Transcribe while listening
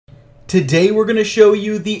Today we're going to show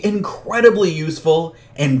you the incredibly useful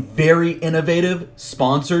and very innovative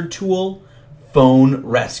sponsored tool,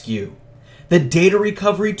 PhoneRescue. The data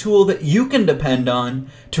recovery tool that you can depend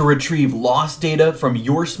on to retrieve lost data from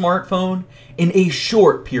your smartphone in a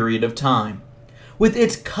short period of time. With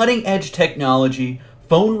its cutting-edge technology,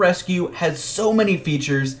 PhoneRescue has so many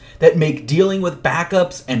features that make dealing with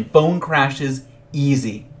backups and phone crashes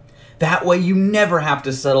easy. That way you never have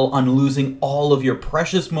to settle on losing all of your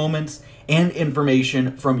precious moments and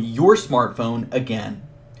information from your smartphone again.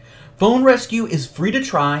 PhoneRescue is free to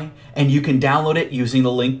try, and you can download it using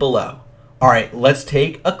the link below. Alright, let's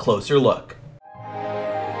take a closer look.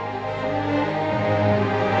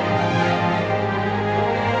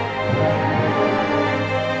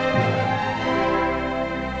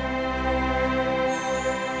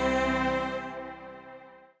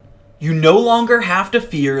 You no longer have to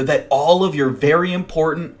fear that all of your very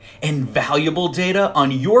important and valuable data on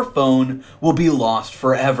your phone will be lost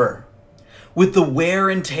forever. With the wear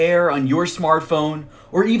and tear on your smartphone,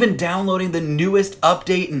 or even downloading the newest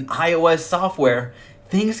update in iOS software,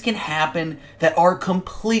 things can happen that are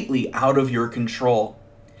completely out of your control.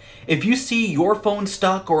 If you see your phone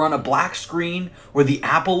stuck or on a black screen or the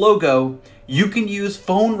Apple logo, you can use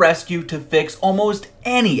PhoneRescue to fix almost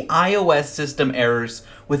any iOS system errors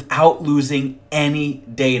without losing any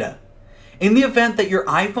data. In the event that your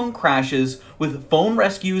iPhone crashes with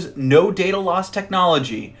PhoneRescue's no data loss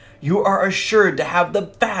technology, you are assured to have the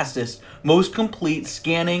fastest, most complete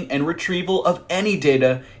scanning and retrieval of any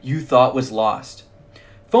data you thought was lost.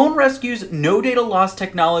 PhoneRescue's no data loss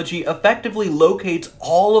technology effectively locates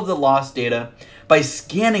all of the lost data by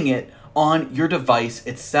scanning it on your device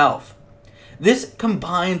itself. This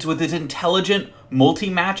combines with its intelligent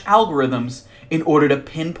multi-match algorithms in order to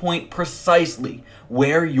pinpoint precisely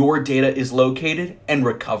where your data is located and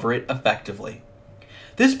recover it effectively.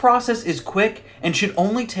 This process is quick and should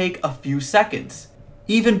only take a few seconds.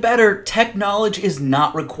 Even better, tech knowledge is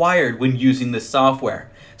not required when using this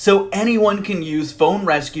software, so anyone can use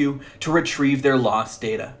PhoneRescue to retrieve their lost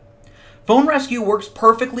data. PhoneRescue works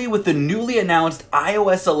perfectly with the newly announced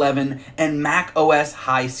iOS 11 and macOS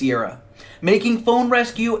High Sierra, making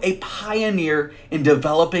PhoneRescue a pioneer in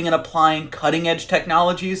developing and applying cutting-edge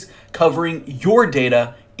technologies covering your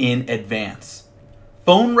data in advance.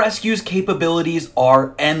 PhoneRescue's capabilities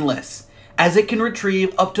are endless, as it can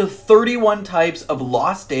retrieve up to 31 types of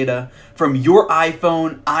lost data from your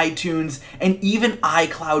iPhone, iTunes, and even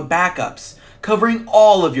iCloud backups, covering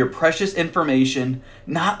all of your precious information,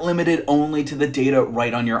 not limited only to the data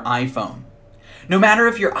right on your iPhone. No matter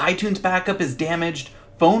if your iTunes backup is damaged,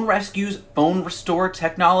 PhoneRescue's Phone Restore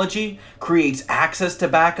technology creates access to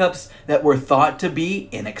backups that were thought to be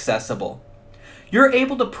inaccessible. You're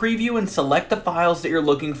able to preview and select the files that you're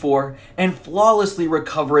looking for and flawlessly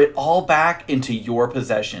recover it all back into your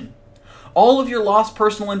possession. All of your lost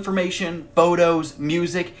personal information, photos,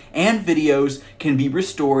 music, and videos can be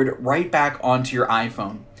restored right back onto your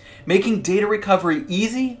iPhone, making data recovery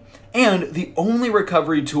easy and the only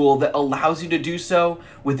recovery tool that allows you to do so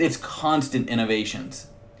with its constant innovations.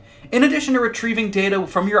 In addition to retrieving data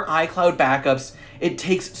from your iCloud backups, it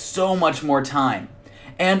takes so much more time,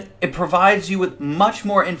 and it provides you with much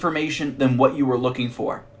more information than what you were looking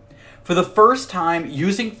for. For the first time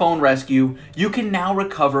using PhoneRescue, you can now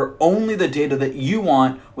recover only the data that you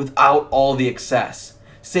want without all the excess,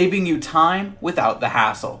 saving you time without the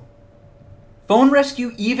hassle.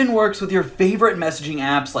 PhoneRescue even works with your favorite messaging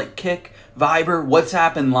apps like Kik, Viber,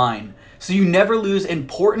 WhatsApp, and Line, so you never lose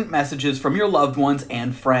important messages from your loved ones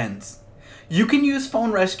and friends. You can use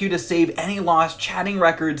PhoneRescue to save any lost chatting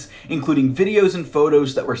records, including videos and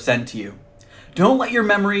photos that were sent to you. Don't let your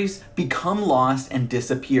memories become lost and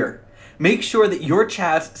disappear. Make sure that your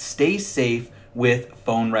chats stay safe with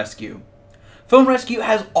PhoneRescue. PhoneRescue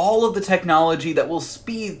has all of the technology that will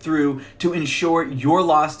speed through to ensure your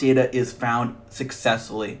lost data is found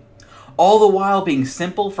successfully, all the while being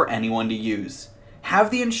simple for anyone to use.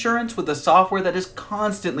 Have the insurance with a software that is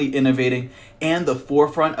constantly innovating and the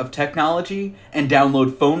forefront of technology, and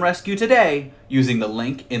download PhoneRescue today using the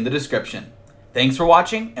link in the description. Thanks for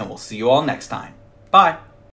watching, and we'll see you all next time. Bye!